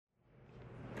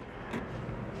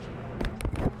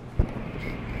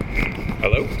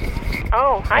Hello?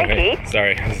 Oh, hi, Okay. Keith.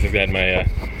 Sorry, I just got my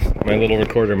little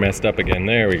recorder messed up again.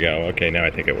 There we go. Okay, now I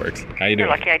think it works. How you You're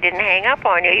doing? lucky I didn't hang up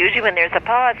on you. Usually when there's a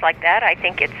pause like that, I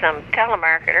think it's some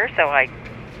telemarketer, so I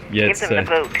give them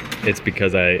the boot. It's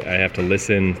because I have to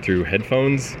listen through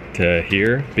headphones to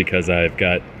hear, because I've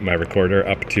got my recorder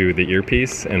up to the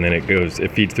earpiece, and then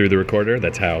it feeds through the recorder.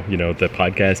 That's how, the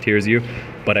podcast hears you.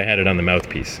 But I had it on the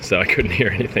mouthpiece, so I couldn't hear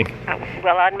anything.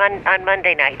 Well, on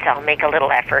Monday nights, I'll make a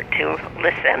little effort to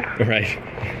listen. Right.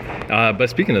 But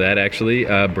speaking of that, actually,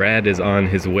 Brad is on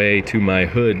his way to my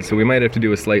hood, so we might have to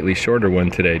do a slightly shorter one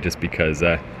today, just because,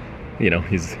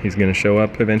 he's going to show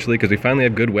up eventually, because we finally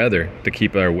have good weather to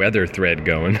keep our weather thread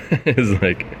going. It's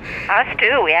like... Us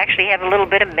too. We actually have a little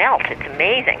bit of melt. It's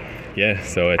amazing. Yeah,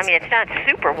 so it's... I mean, it's not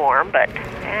super warm, but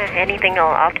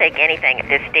I'll take anything at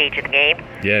this stage of the game.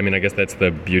 Yeah, I mean, I guess that's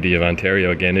the beauty of Ontario.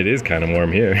 Again, it is kind of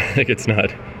warm here. Like, it's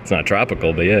not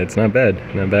tropical, but yeah, it's not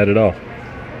bad. Not bad at all.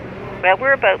 Well,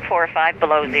 we're about 4 or 5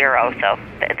 below zero, so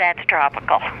that's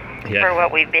tropical. Yeah. For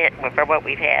what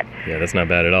we've had. Yeah, that's not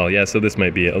bad at all. Yeah, so this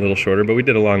might be a little shorter, but we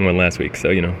did a long one last week, so,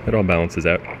 it all balances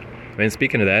out. And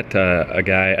speaking of that, a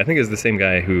guy, I think it's the same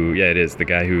guy it is the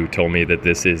guy who told me that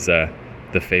this is the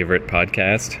favorite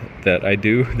podcast that I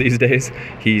do these days.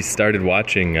 He started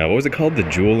watching, what was it called? The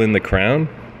Jewel in the Crown?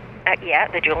 Yeah,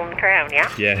 The Jewel in the Crown,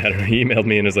 yeah. Yeah, I don't know, he emailed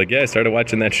me and was like, yeah, I started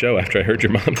watching that show after I heard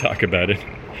your mom talk about it.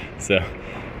 So,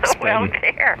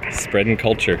 spreading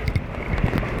culture.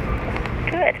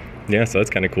 Good. Yeah, so that's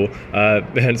kind of cool.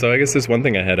 And so I guess this one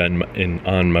thing I had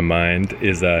on my mind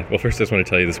is, first I just want to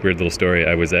tell you this weird little story.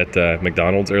 I was at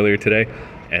McDonald's earlier today,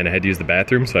 and I had to use the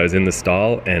bathroom, so I was in the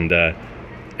stall, and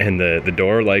the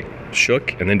door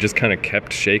shook and then just kind of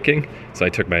kept shaking. So I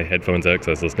took my headphones out because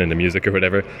I was listening to music or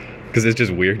whatever, because it's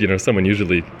just weird. Someone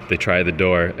usually, they try the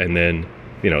door and then,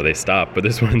 they stop, but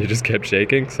this one, they just kept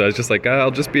shaking. So I was just like,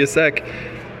 I'll just be a sec.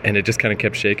 And it just kind of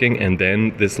kept shaking, and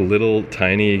then this little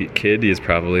tiny kid, he is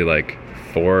probably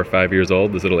 4 or 5 years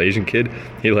old, this little Asian kid,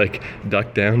 he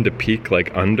ducked down to peek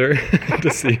under to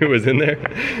see who was in there.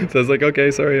 So I was like, okay,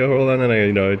 sorry, hold on,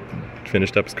 and I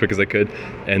finished up as quick as I could.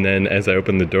 And then as I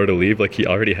opened the door to leave, he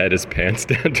already had his pants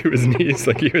down to his knees,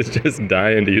 he was just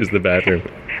dying to use the bathroom.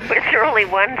 Was there only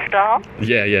one stall?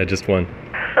 Yeah, just one.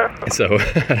 So,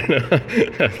 I don't know,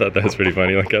 I thought that was pretty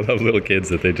funny. I love little kids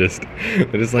that they're just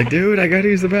dude, I gotta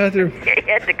use the bathroom. You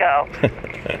had to go.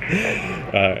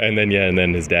 And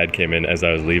then his dad came in as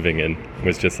I was leaving and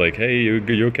was just like, hey,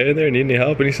 you okay there? Need any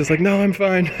help? And he's just like, no, I'm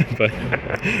fine. But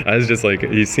I was just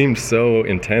he seemed so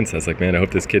intense. I was like, man, I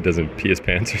hope this kid doesn't pee his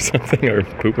pants or something or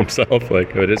poop himself.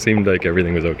 It just seemed like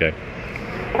everything was okay.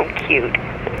 Cute.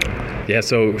 Yeah,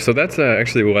 so that's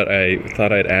actually what I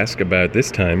thought I'd ask about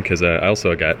this time, because I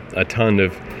also got a ton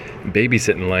of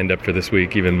babysitting lined up for this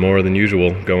week, even more than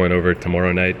usual, going over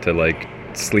tomorrow night to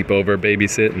sleep over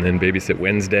babysit, and then babysit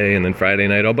Wednesday, and then Friday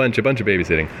night, a bunch of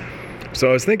babysitting. So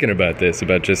I was thinking about this,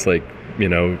 about just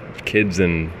kids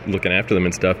and looking after them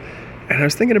and stuff, and I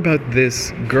was thinking about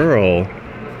this girl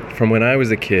from when I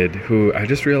was a kid who I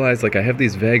just realized I have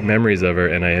these vague memories of her,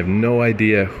 and I have no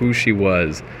idea who she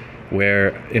was.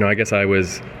 Where, I guess I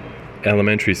was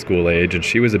elementary school age and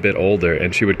she was a bit older,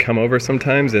 and she would come over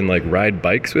sometimes and ride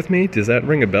bikes with me. Does that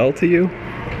ring a bell to you?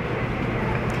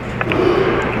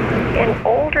 An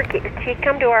older kid? Did she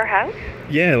come to our house?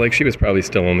 Yeah, she was probably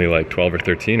still only 12 or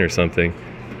 13 or something.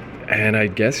 And I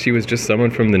guess she was just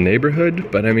someone from the neighborhood,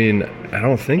 but I mean, I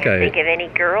don't think Can't think of any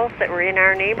girls that were in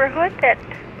our neighborhood that...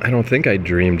 I don't think I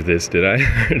dreamed this, did I?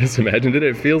 I just imagined it.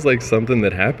 It feels like something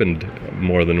that happened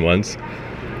more than once.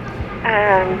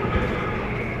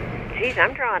 Geez,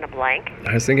 I'm drawing a blank.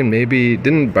 I was thinking maybe,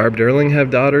 didn't Barb Derling have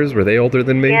daughters? Were they older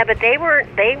than me? Yeah, but they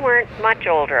weren't much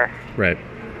older. Right.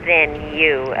 Than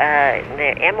you.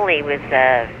 Emily was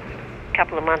a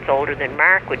couple of months older than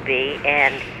Mark would be,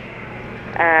 and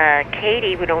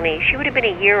Katie would have been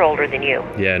a year older than you.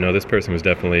 Yeah, no, this person was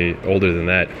definitely older than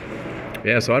that.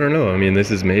 Yeah, so I don't know. I mean,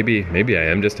 this is maybe I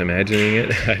am just imagining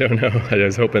it. I don't know. I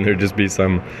was hoping there'd just be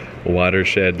some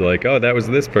watershed oh, that was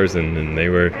this person, and they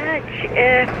were...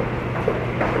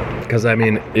 Because, I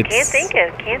mean, it's...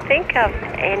 Can't think of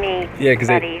anybody. Yeah, because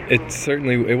it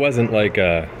certainly... It wasn't like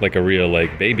a real,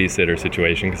 babysitter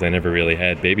situation, because I never really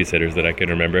had babysitters that I could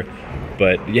remember.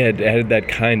 But, yeah, it had that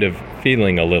kind of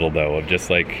feeling a little, though, of just,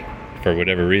 for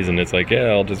whatever reason, it's yeah,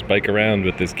 I'll just bike around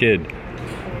with this kid.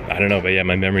 I don't know, but yeah,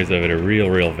 my memories of it are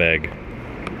real vague.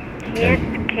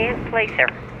 Can't place her.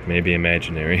 Maybe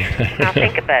imaginary. I'll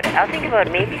think about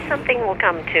it. Maybe something will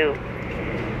come to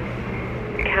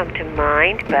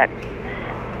mind, but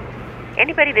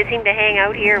anybody that seemed to hang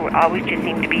out here always just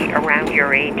seemed to be around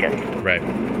your ages. Right.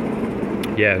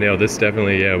 Yeah, no, this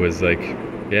definitely, was like,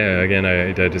 again,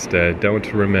 I just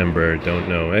don't remember, don't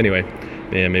know. Anyway,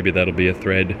 yeah, maybe that'll be a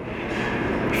thread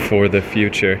for the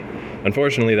future.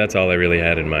 Unfortunately, that's all I really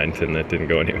had in mind, and that didn't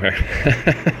go anywhere.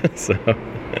 So,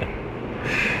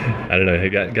 I don't know,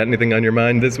 you got anything on your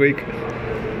mind this week?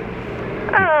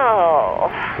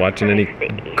 Oh. Watching any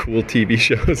cool TV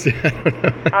shows? I don't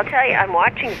know. I'll tell you, I'm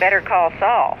watching Better Call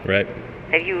Saul. Right.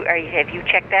 Have you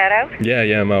checked that out? Yeah,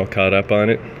 I'm all caught up on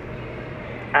it.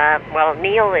 Well,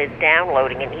 Neil is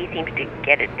downloading, and he seems to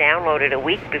get it downloaded a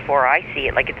week before I see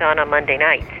it, like it's on Monday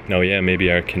nights. Oh yeah,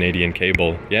 maybe our Canadian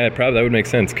cable. Yeah, probably that would make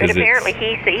sense. But apparently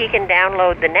he can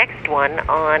download the next one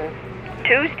on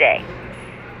Tuesday.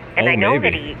 And I know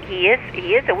maybe. that he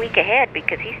is a week ahead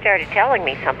because he started telling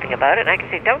me something about it, and I could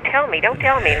say, don't tell me. And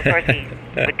of course he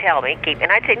would tell me, and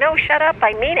I'd say, no, shut up,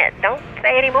 I mean it. Don't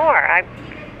say any more,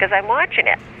 because I'm watching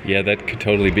it. Yeah, that could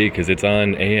totally be, because it's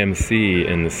on AMC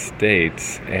in the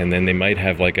States, and then they might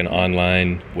have like an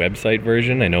online website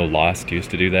version. I know Lost used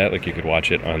to do that, like you could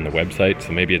watch it on the website,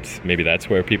 so maybe that's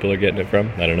where people are getting it from.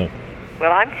 I don't know.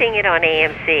 Well, I'm seeing it on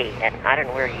AMC, and I don't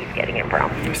know where he's getting it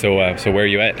from. So where are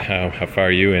you at? How far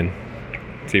are you in?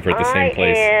 See if we're at the same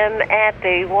place. I am at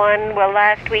the one, well,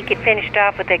 last week it finished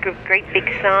off with a great big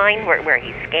sign where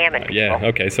he's scamming people. Yeah,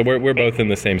 okay, so we're both in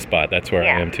the same spot. That's where I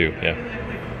am too, yeah.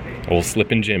 Old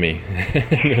Slippin' Jimmy.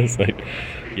 It's like,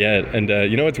 yeah, and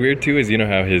you know what's weird too is you know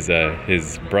how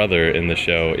his brother in the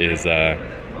show is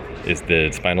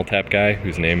the Spinal Tap guy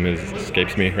whose name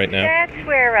escapes me right now. That's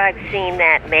where I've seen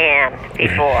that man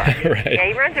before. Right. Yeah,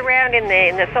 he runs around in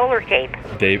the solar cape.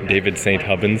 David St.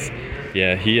 Hubbins.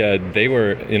 Yeah, they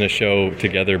were in a show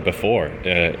together before.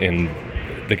 In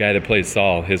the guy that plays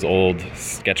Saul, his old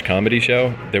sketch comedy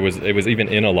show, it was even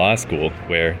in a law school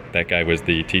where that guy was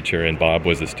the teacher and Bob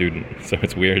was a student. So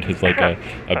it's weird. It's like a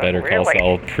Better Call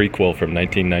Saul prequel from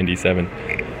 1997.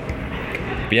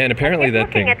 But yeah, and apparently I kept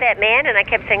looking at that man, and I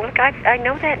kept saying, look, I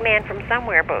know that man from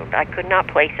somewhere, but I could not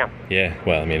place him. Yeah,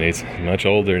 well, I mean, he's much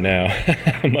older now,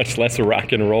 much less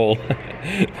rock and roll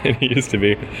than he used to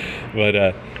be.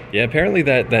 But yeah, apparently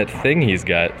that thing he's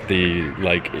got, the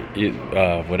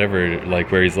whatever,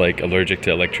 like where he's like allergic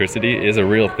to electricity, is a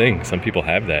real thing. Some people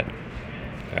have that.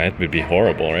 That would be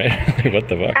horrible, right? What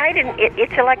the fuck?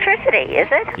 It's electricity, is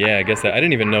it? Yeah, I guess I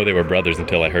didn't even know they were brothers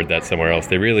until I heard that somewhere else.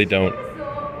 They really don't.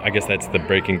 I guess that's the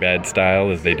Breaking Bad style,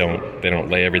 is they don't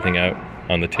lay everything out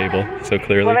on the table so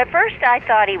clearly. Well, at first I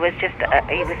thought he was just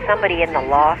he was somebody in the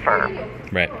law firm.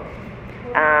 Right.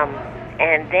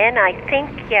 And then I think,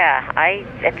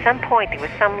 at some point there was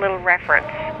some little reference.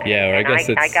 Yeah, or I guess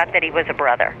I got that he was a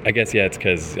brother. I guess, yeah, it's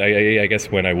because I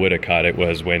guess when I would have caught it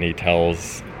was when he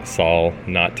tells Saul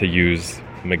not to use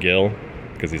McGill,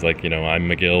 because he's like, I'm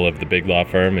McGill of the big law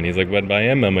firm, and he's like, but I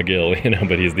am a McGill,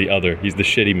 but he's the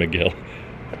shitty McGill.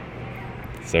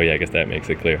 So yeah, I guess that makes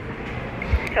it clear.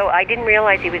 So I didn't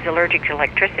realize he was allergic to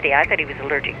electricity. I thought he was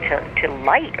allergic to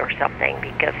light or something,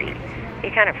 because he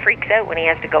kind of freaks out when he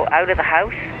has to go out of the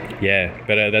house. Yeah,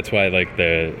 but that's why like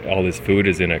all his food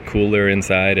is in a cooler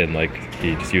inside, and like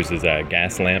he just uses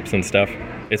gas lamps and stuff.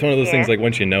 It's one of those things like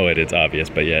once you know it, it's obvious,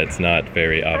 but yeah, it's not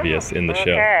very obvious in the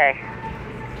show. Okay.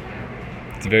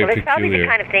 It's very it's peculiar. probably the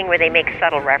kind of thing where they make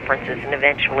subtle references, and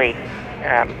eventually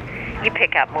you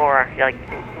pick up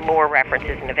more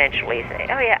references, and eventually you say,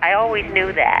 oh yeah, I always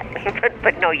knew that.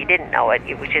 but no, you didn't know it.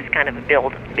 It was just kind of a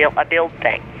build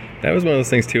thing. That was one of those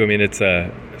things too. I mean, it's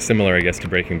similar, I guess, to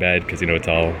Breaking Bad, because it's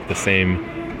all the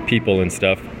same people and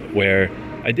stuff. Where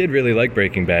I did really like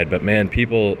Breaking Bad, but man,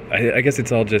 people, I guess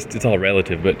it's all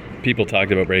relative. But people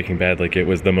talked about Breaking Bad like it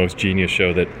was the most genius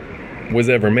show that was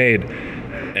ever made.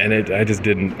 And I just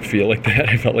didn't feel like that.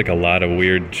 I felt like a lot of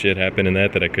weird shit happened in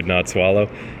that I could not swallow.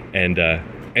 And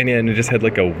it just had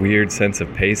like a weird sense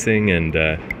of pacing and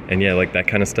yeah, like that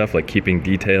kind of stuff, like keeping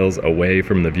details away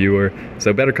from the viewer.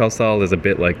 So Better Call Saul is a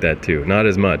bit like that too. Not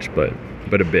as much, but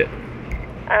a bit.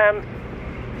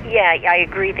 Yeah, I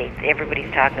agree that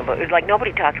everybody's talking about it. Like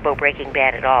nobody talks about Breaking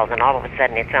Bad at all, then all of a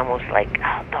sudden it's almost like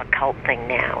the cult thing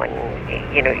now. And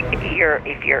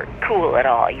if you're cool at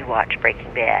all, you watch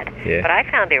Breaking Bad. Yeah. But I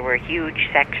found there were huge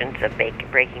sections of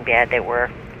Breaking Bad that were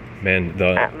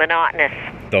monotonous.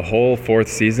 The whole fourth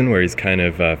season where he's kind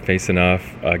of facing off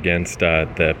against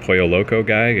the Pollo Loco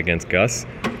guy, against Gus,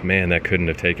 man, that couldn't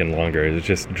have taken longer. It was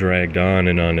just dragged on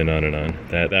and on and on and on.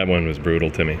 That one was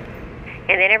brutal to me.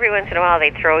 And then every once in a while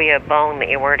they throw you a bone that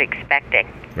you weren't expecting.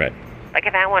 Right. Like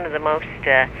I found one of the most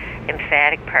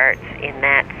emphatic parts in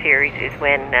that series is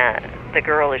when the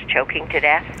girl is choking to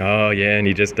death. Oh yeah, and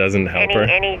he just doesn't help her.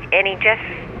 And he just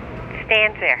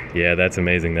stands there. Yeah, that's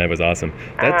amazing. That was awesome.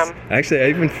 That's actually, I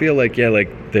even feel like, yeah, like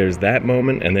there's that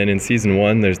moment, and then in season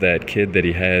 1, there's that kid that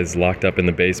he has locked up in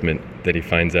the basement that he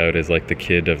finds out is like the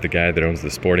kid of the guy that owns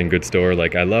the sporting goods store.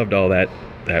 Like, I loved all that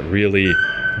really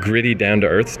gritty,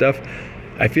 down-to-earth stuff.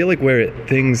 I feel like where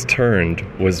things turned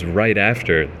was right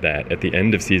after that, at the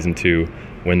end of season 2,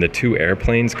 when the 2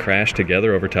 airplanes crashed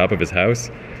together over top of his house.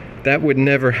 That would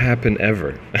never happen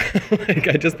ever. Like,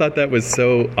 I just thought that was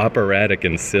so operatic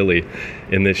and silly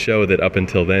in this show that up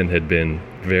until then had been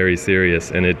very serious.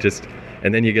 And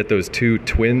then you get those 2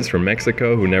 twins from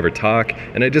Mexico who never talk.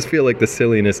 And I just feel like the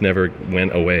silliness never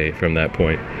went away from that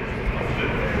point.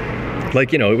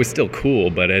 Like, it was still cool,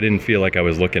 but I didn't feel like I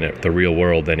was looking at the real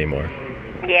world anymore.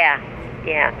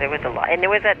 Yeah, there was a lot, and there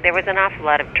was an awful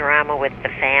lot of drama with the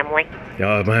family.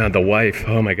 Oh man, the wife.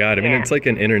 Oh my God. I mean, it's like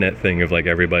an internet thing of like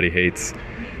everybody hates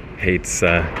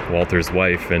Walter's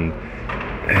wife, and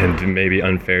maybe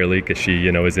unfairly because she,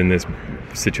 is in this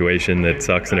situation that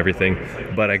sucks and everything.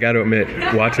 But I got to admit,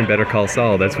 watching Better Call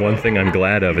Saul, that's one thing I'm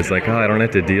glad of. Is like, I don't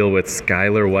have to deal with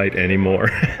Skylar White anymore.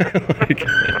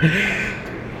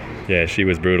 Yeah, she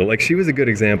was brutal. Like, she was a good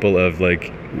example of,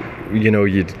 like,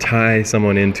 you tie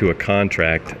someone into a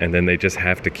contract and then they just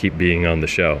have to keep being on the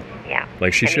show. Yeah.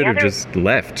 Like, she should have just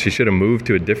left. She should have moved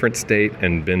to a different state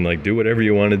and been like, do whatever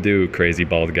you want to do, crazy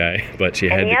bald guy. But she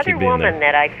had to keep being there. And the other woman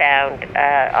that I found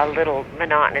a little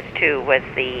monotonous, too, was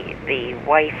the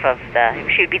wife of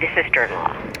she would be the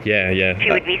sister-in-law. Yeah.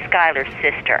 She would be Skylar's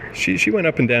sister. She went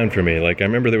up and down for me. Like, I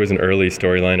remember there was an early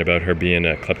storyline about her being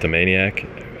a kleptomaniac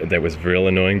that was real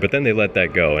annoying, but then they let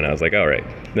that go, and I was like, all right,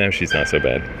 now she's not so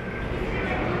bad.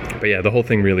 But yeah, the whole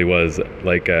thing really was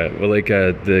like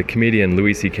the comedian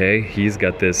Louis C.K., he's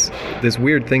got this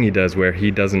weird thing he does where he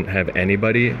doesn't have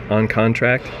anybody on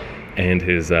contract, and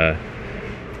his the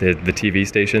TV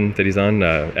station that he's on,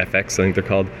 FX, I think they're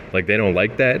called, like, they don't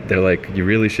like that. They're like, you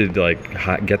really should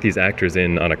like get these actors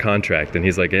in on a contract. And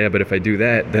he's like, yeah, but if I do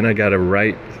that, then I gotta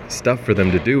write stuff for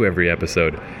them to do every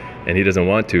episode. And he doesn't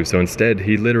want to, so instead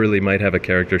he literally might have a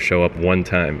character show up one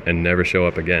time and never show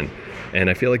up again. And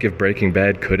I feel like if Breaking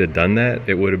Bad could have done that,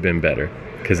 it would have been better,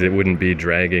 because it wouldn't be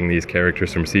dragging these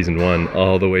characters from season 1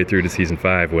 all the way through to season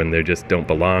 5 when they just don't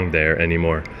belong there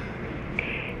anymore.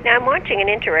 Now, I'm watching an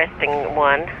interesting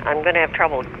one. I'm going to have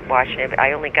trouble watching it, but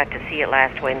I only got to see it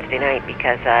last Wednesday night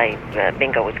because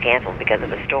bingo was canceled because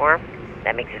of the storm.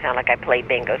 That makes it sound like I play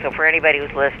bingo. So for anybody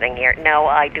who's listening here, no,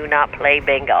 I do not play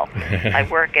bingo. I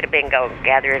work at a bingo,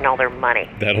 gathering all their money.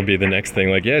 That'll be the next thing.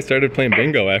 Like, yeah, I started playing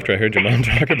bingo after I heard your mom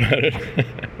talk about it.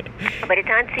 But it's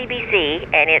on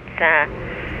CBC, and it's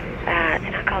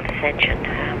not called Ascension.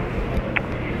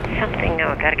 I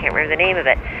can't remember the name of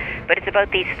it. But it's about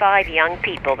these 5 young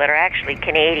people that are actually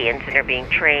Canadians and are being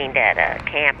trained at a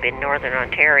camp in Northern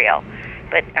Ontario,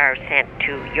 but are sent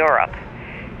to Europe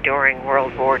during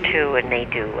World War II, and they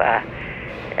do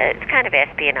it's kind of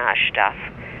espionage stuff.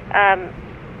 I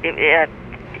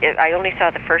only saw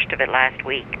the first of it last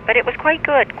week, but it was quite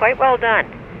good, quite well done.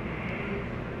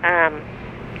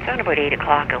 It's on about 8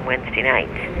 o'clock on Wednesday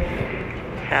nights,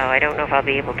 so I don't know if I'll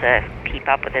be able to keep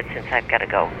up with it since I've got to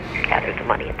go gather the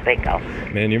money at the bingo.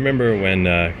 Man, you remember when,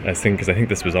 I think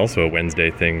this was also a Wednesday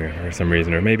thing or some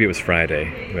reason, or maybe it was Friday.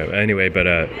 Anyway, but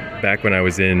back when I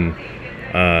was in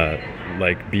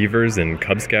like Beavers and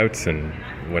Cub Scouts and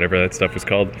whatever that stuff was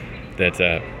called,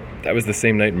 that was the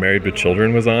same night Married with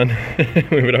Children was on.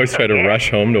 We would always try to rush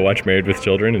home to watch Married with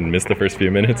Children and miss the first few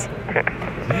minutes.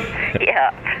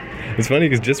 Yeah. It's funny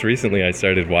because just recently I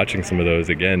started watching some of those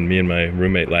again. Me and my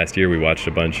roommate last year, we watched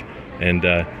a bunch. And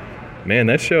man,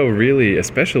 that show really,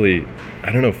 especially,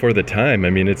 I don't know, for the time, I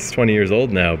mean, it's 20 years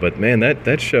old now, but man,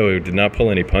 that show did not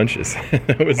pull any punches.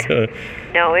 That was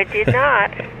No, it did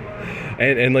not.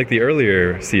 And like the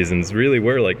earlier seasons really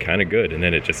were like kind of good, and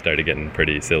then it just started getting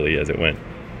pretty silly as it went.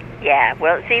 Yeah,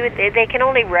 well, see, they can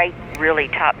only write really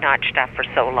top-notch stuff for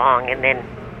so long, and then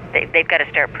they've got to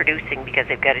start producing because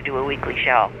they've got to do a weekly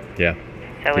show. Yeah.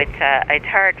 So it's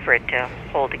hard for it to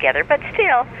hold together, but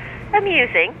still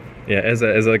amusing. Yeah, as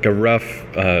like a rough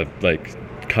like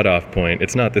cutoff point,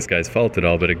 it's not this guy's fault at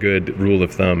all, but a good rule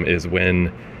of thumb is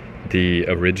when the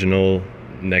original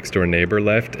Next Door Neighbor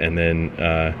left, and then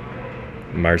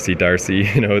Marcy Darcy,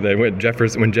 when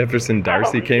Jefferson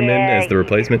Darcy came in as the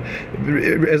replacement.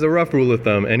 As a rough rule of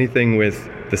thumb, anything with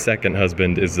the second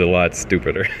husband is a lot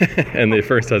stupider, and the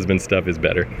first husband stuff is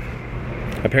better.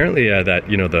 Apparently,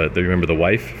 remember the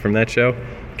wife from that show,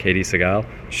 Katie Seagal?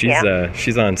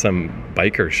 She's on some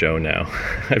biker show now.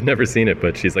 I've never seen it,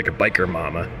 but she's like a biker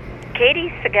mama. Katie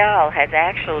Seagal has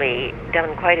actually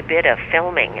done quite a bit of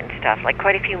filming and stuff, like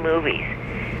quite a few movies.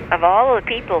 Of all of the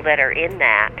people that are in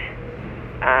that,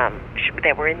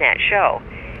 that were in that show.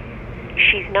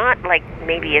 She's not like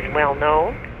maybe as well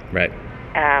known, Right.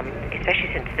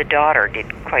 especially since the daughter did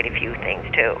quite a few things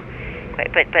too.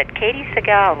 But Katie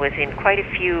Sagal was in quite a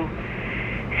few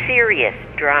serious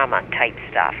drama type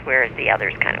stuff, whereas the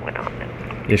others kind of went on.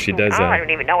 Yeah, she does. I don't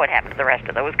even know what happened to the rest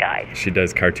of those guys. She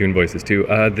does cartoon voices too.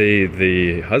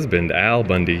 The husband, Al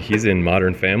Bundy, he's in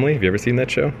Modern Family. Have you ever seen that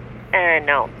show?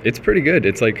 No. It's pretty good.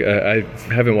 It's like I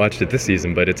haven't watched it this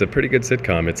season, but it's a pretty good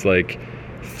sitcom. It's like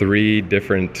 3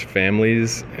 different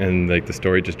families, and like the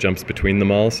story just jumps between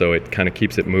them all, so it kind of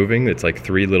keeps it moving. It's like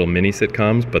 3 little mini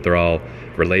sitcoms, but they're all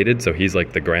related. So he's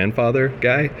like the grandfather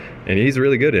guy, and he's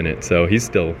really good in it. So he's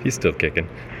still kicking.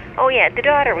 Oh yeah, the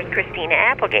daughter was Christina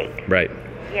Applegate. Right.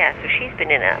 Yeah, so she's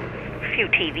been in a few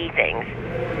TV things.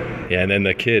 Yeah, and then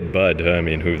the kid Bud. I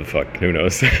mean, who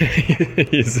knows?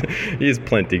 he's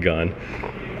plenty gone.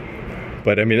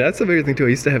 But I mean, that's the very thing too. I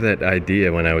used to have that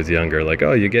idea when I was younger, like,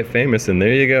 oh, you get famous and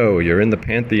there you go, you're in the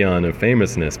pantheon of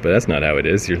famousness. But that's not how it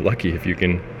is. You're lucky if you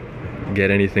can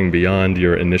get anything beyond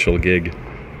your initial gig.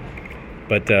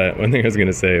 But one thing I was going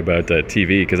to say about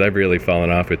TV, because I've really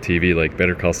fallen off with TV, like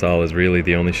Better Call Saul is really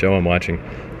the only show I'm watching.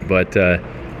 But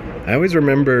I always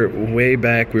remember way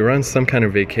back, we were on some kind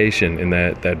of vacation in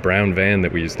that brown van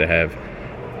that we used to have.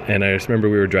 And I just remember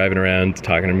we were driving around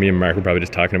talking to me and Mark were probably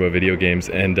just talking about video games.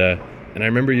 And I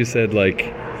remember you said,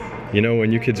 like, you know,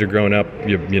 when you kids are growing up,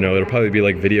 you know, it'll probably be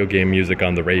like video game music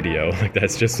on the radio. Like,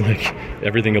 that's just like,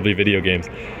 everything will be video games.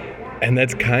 And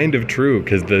that's kind of true,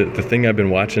 because the thing I've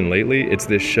been watching lately, it's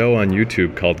this show on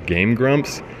YouTube called Game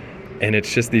Grumps. And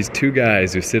it's just these 2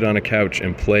 guys who sit on a couch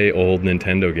and play old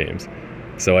Nintendo games.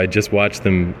 So I just watched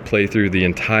them play through the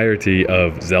entirety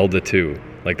of Zelda 2.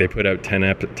 Like, they put out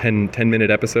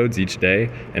 10-minute episodes each day,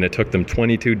 and it took them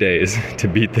 22 days to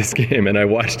beat this game, and I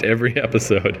watched every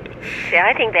episode. See,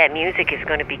 I think that music is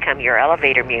going to become your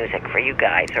elevator music for you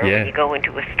guys, or when you go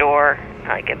into a store,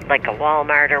 like a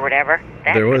Walmart or whatever.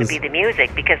 That's going to be the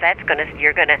music, because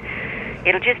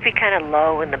it'll just be kind of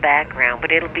low in the background,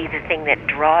 but it'll be the thing that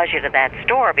draws you to that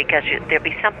store, because there'll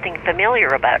be something familiar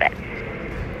about it.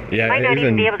 Yeah, you might not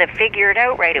even be able to figure it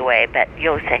out right away, but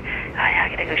you'll say, oh, yeah, I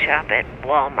got to go shop at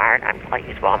Walmart. I'll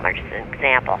use Walmart as an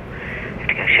example. I have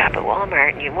to go shop at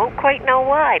Walmart, and you won't quite know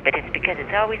why, but it's because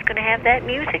it's always going to have that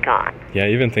music on. Yeah,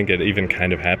 I even think it even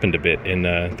kind of happened a bit.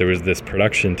 There was this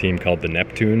production team called the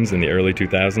Neptunes in the early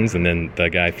 2000s, and then the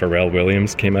guy Pharrell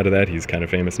Williams came out of that. He's kind of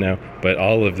famous now. But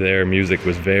all of their music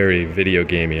was very video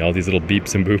gamey, all these little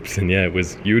beeps and boops, and yeah, it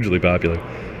was hugely popular.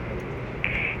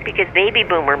 Because baby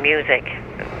boomer music,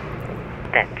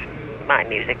 that's my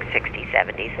music, 60s,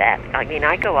 70s, that. I mean,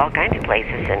 I go all kinds of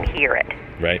places and hear it.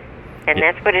 Right. And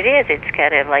that's what it is. It's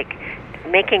kind of like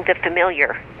making the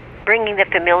familiar, bringing the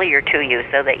familiar to you,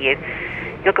 so that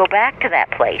you'll go back to that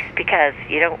place, because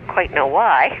you don't quite know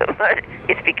why, but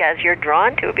it's because you're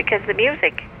drawn to it because of the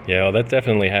music. Yeah, well, that's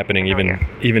definitely happening,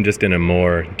 even just in a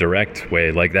more direct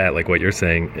way, like that, like what you're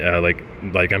saying.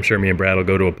 Like I'm sure me and Brad will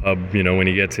go to a pub, you know, when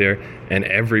he gets here, and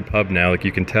every pub now, like,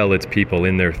 you can tell it's people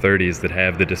in their 30s that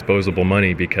have the disposable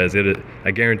money, because I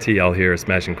guarantee I'll hear a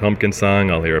Smashing Pumpkins song,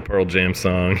 I'll hear a Pearl Jam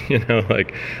song, you know,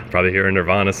 like I'll probably hear a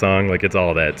Nirvana song, like it's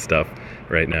all that stuff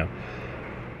right now.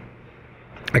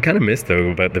 I kind of miss, though,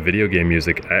 about the video game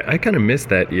music. I kind of miss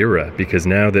that era, because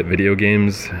now that video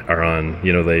games are on,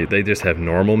 you know, they just have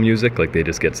normal music, like they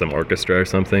just get some orchestra or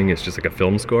something. It's just like a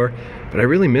film score. But I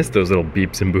really miss those little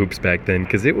beeps and boops back then,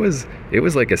 because it was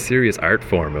like a serious art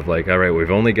form of like, all right,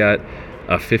 we've only got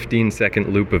a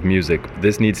 15-second loop of music.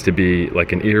 This needs to be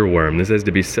like an earworm. This has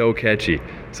to be so catchy,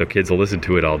 so kids will listen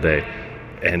to it all day.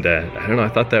 And I don't know, I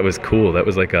thought that was cool. That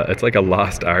was it's like a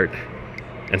lost art.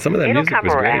 And some of that music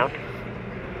was great.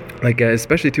 Like,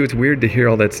 especially, too, it's weird to hear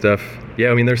all that stuff. Yeah,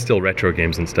 I mean, there's still retro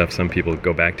games and stuff. Some people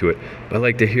go back to it. But,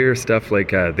 like, to hear stuff like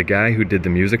the guy who did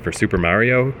the music for Super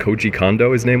Mario, Koji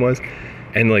Kondo, his name was.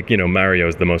 And, like, you know, Mario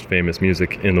is the most famous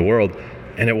music in the world.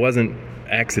 And it wasn't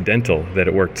accidental that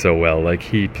it worked so well. Like,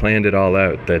 he planned it all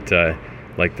out, that,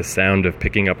 like, the sound of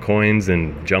picking up coins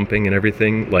and jumping and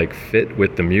everything, like, fit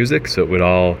with the music, so it would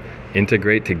all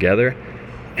integrate together.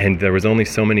 And there was only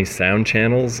so many sound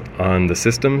channels on the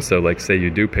system, so like, say you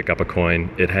do pick up a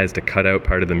coin, it has to cut out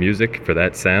part of the music for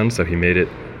that sound, so he made it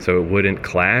so it wouldn't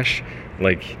clash.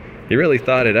 Like, he really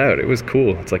thought it out. It was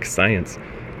cool. It's like science.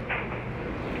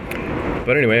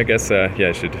 But anyway, I guess,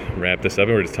 I should wrap this up.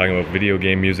 We're just talking about video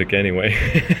game music anyway.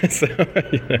 So,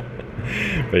 yeah.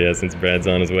 But yeah, since Brad's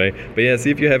on his way. But yeah, see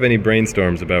if you have any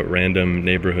brainstorms about random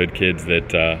neighborhood kids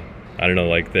that, I don't know,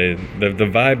 like the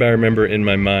vibe I remember in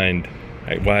my mind,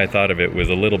 why I thought of it was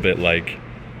a little bit like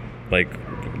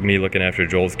me looking after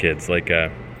Joel's kids. Like,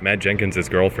 Matt Jenkins'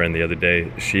 girlfriend the other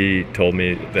day, she told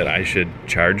me that I should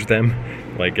charge them,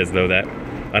 like as though that,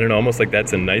 I don't know, almost like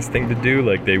that's a nice thing to do,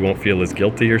 like they won't feel as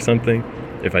guilty or something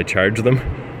if I charge them.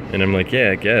 And I'm like,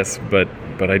 yeah, I guess, but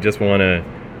I just want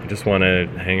to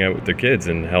hang out with the kids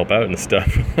and help out and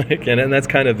stuff. Like, and that's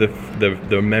kind of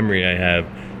the memory I have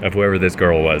of whoever this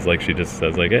girl was. Like, she just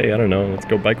says, like, hey, I don't know, let's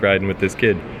go bike riding with this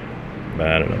kid. But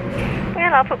I don't know.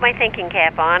 Well, I'll put my thinking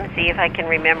cap on and see if I can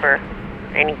remember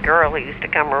any girl who used to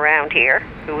come around here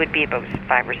who would be about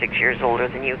 5 or 6 years older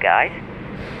than you guys.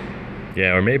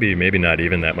 Yeah, or maybe not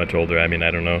even that much older. I mean,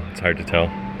 I don't know. It's hard to tell.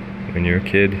 When you're a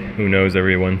kid, who knows?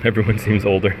 Everyone seems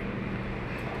older.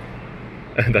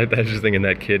 I was just thinking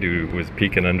that kid who was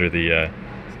peeking under the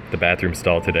bathroom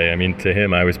stall today. I mean, to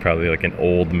him, I was probably like an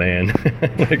old man.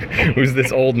 Like, who's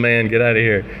this old man? Get out of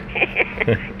here.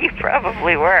 You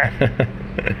probably were.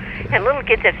 And little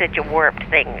kids have such a warped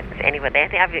thing. Anyway, I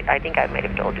think I might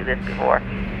have told you this before.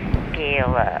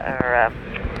 Gail or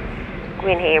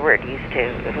Gwen Hayward used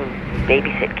to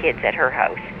babysit kids at her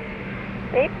house.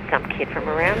 Maybe some kid from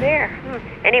around there.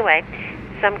 Anyway,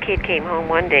 some kid came home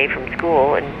one day from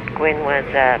school, and Gwen was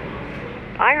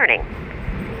ironing.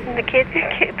 And the kid,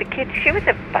 she was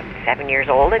about 7 years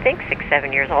old, I think, 6,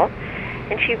 7 years old.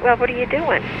 And she, well, what are you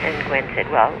doing? And Gwen said,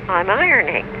 well, I'm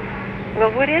ironing.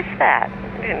 Well, what is that?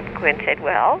 And Gwen said,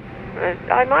 well,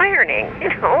 I'm ironing. You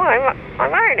know,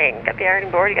 I'm ironing. Got the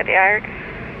ironing board, you got the iron.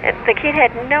 And the kid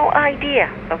had no idea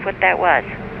of what that was.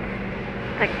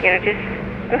 Like, you know, just...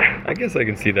 I guess I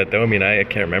can see that, though. I mean, I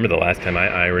can't remember the last time I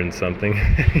ironed something.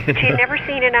 She'd never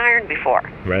seen an iron before.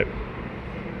 Right.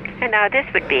 And now this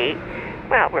would be,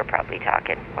 well, we're probably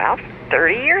talking,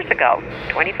 30 years ago,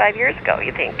 25 years ago,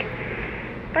 you think.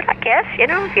 But I guess, you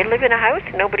know, if you live in a house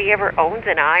and nobody ever owns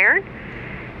an iron,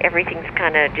 everything's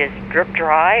kind of just drip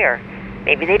dry, or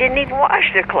maybe they didn't even wash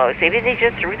their clothes. Maybe they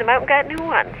just threw them out and got new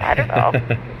ones. I don't know.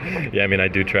 Yeah, I mean, I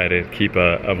do try to keep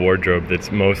a wardrobe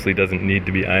that's mostly doesn't need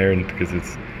to be ironed because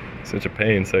it's such a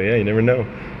pain. So, yeah, you never know.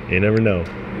 You never know.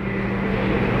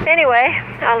 Anyway,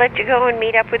 I'll let you go and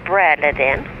meet up with Bradley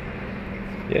then.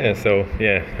 Yeah, so,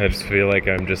 yeah, I just feel like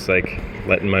I'm just, like,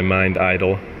 letting my mind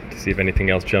idle to see if anything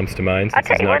else jumps to mind since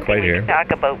he's not quite here. I'll tell you one thing we can talk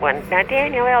about one. Now,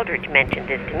 Daniel Eldridge mentioned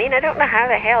this to me, and I don't know how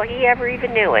the hell he ever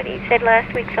even knew it. He said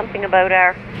last week something about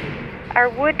our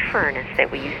wood furnace that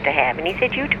we used to have, and he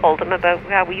said you told him about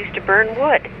how we used to burn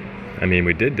wood. I mean,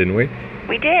 we did, didn't we?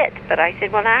 We did, but I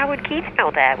said, well, how would Keith know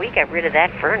that? We got rid of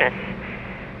that furnace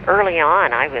early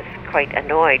on. I was quite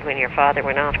annoyed when your father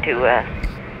went off to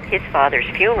his father's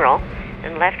funeral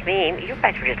and left me. You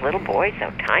guys were just little boys, so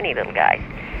tiny little guys.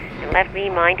 And left me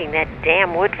minding that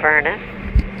damn wood furnace,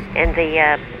 and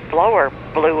the blower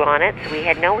blew on it, so we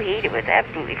had no heat. It was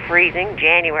absolutely freezing,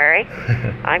 January.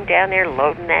 I'm down there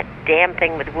loading that damn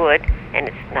thing with wood,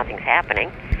 and nothing's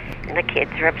happening. And the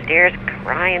kids are upstairs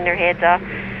crying their heads off.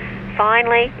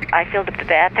 Finally, I filled up the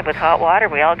bathtub with hot water.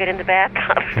 We all get in the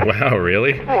bathtub. Wow,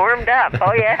 really? Warmed up,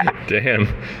 oh yeah. Damn.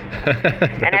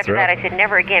 And after that, I said,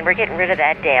 never again. We're getting rid of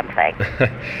that damn thing.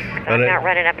 I'm not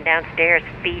running up and downstairs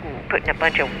putting a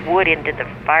bunch of wood into the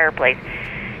fireplace.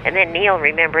 And then Neil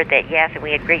remembered that, yes, and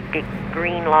we had great big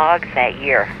green logs that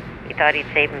year. He thought he'd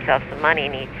save himself some money,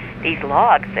 and these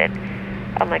logs that,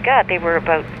 oh my God, they were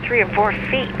about 3 or 4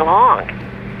 feet long.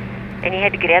 And he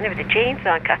had to get down there with a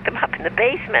chainsaw and cut them up in the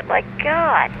basement. Like,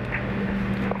 God,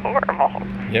 horrible.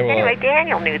 Yeah, well, anyway,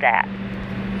 Daniel knew that.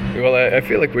 Well, I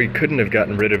feel like we couldn't have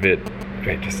gotten rid of it.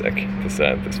 Wait just a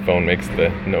sec. This phone makes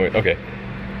the noise. Okay.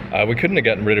 We couldn't have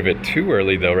gotten rid of it too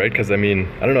early, though, right? Because, I mean,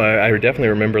 I don't know. I definitely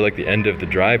remember, like, the end of the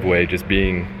driveway just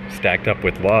being stacked up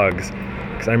with logs.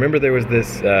 Because I remember there was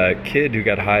this kid who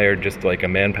got hired just, like, a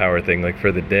manpower thing, like,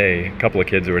 for the day. A couple of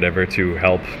kids or whatever to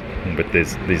help with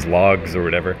these logs or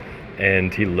whatever.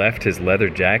 And he left his leather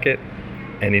jacket,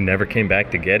 and he never came back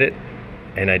to get it.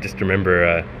 And I just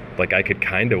remember, like, I could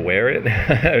kind of wear it.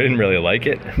 I didn't really like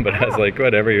it, but I was like,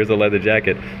 whatever, here's a leather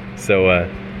jacket. So I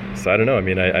don't know. I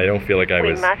mean, I don't feel like I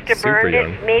was super young. We must have burned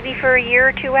it maybe for a year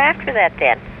or two after that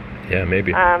then. Yeah,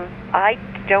 maybe. I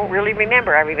don't really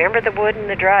remember. I remember the wood in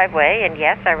the driveway, and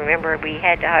yes, I remember we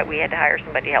had to hire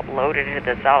somebody to help load it into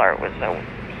the cellar. It was so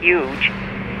huge.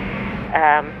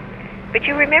 But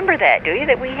you remember that, do you,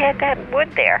 that we had that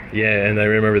wood there? Yeah, and I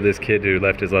remember this kid who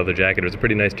left his leather jacket. It was a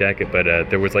pretty nice jacket, but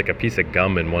there was like a piece of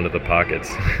gum in one of the pockets.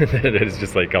 It was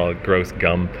just like all gross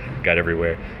gum got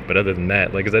everywhere. But other than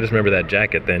that, like, 'cause I just remember that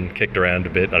jacket then kicked around a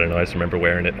bit. I don't know, I just remember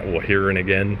wearing it, hearing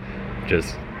again,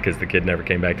 just because the kid never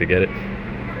came back to get it.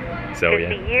 So, yeah.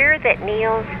 The year that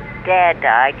Neil's dad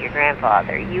died, your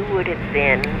grandfather, you would have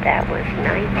been, that was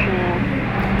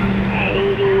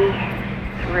 1980.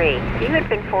 You had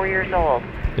been 4 years old.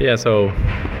 Yeah, so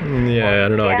Yeah, I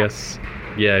don't know. I Yeah. guess.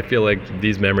 Yeah, I feel like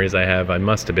these memories I have, I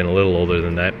must have been a little older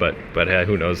than that, but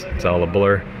who knows? It's all a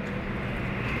blur.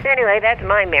 Anyway, that's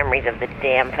my memories of the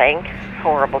damn thing.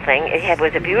 Horrible thing.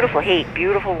 Was a beautiful heat,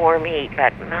 beautiful warm heat,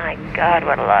 but my God,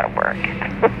 what a lot of work.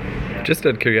 Just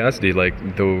out of curiosity, like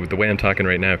the way I'm talking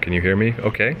right now, can you hear me?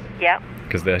 Okay. Yeah.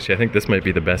 Because actually, I think this might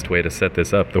be the best way to set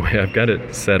this up. The way I've got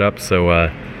it set up, so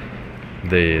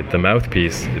the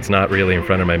mouthpiece, it's not really in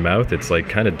front of my mouth. It's like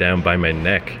kind of down by my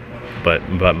neck, but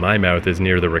my mouth is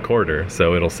near the recorder,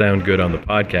 so it'll sound good on the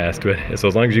podcast. But so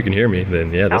as long as you can hear me,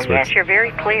 then yeah, this Oh, works. yes, you're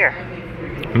very clear.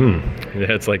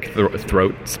 Yeah, it's like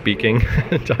throat speaking,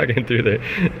 talking through the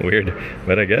weird,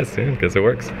 but I guess because it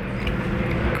works.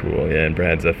 Cool. Yeah, and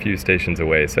Brad's a few stations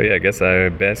away, so yeah, I guess I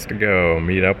best go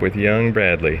meet up with young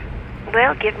Bradley.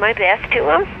 Well, give my best to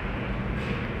him.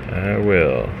 I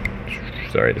will.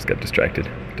 Sorry, I just got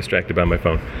distracted by my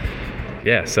phone.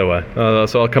 Yeah, so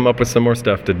I'll come up with some more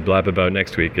stuff to blab about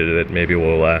next week that maybe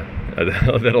will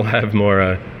that'll have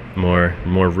more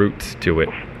roots to it.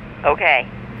 Okay.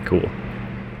 Cool.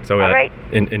 So All right.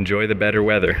 Enjoy the better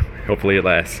weather. Hopefully it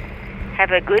lasts.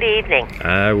 Have a good evening.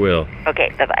 I will.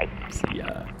 Okay, bye-bye. See ya.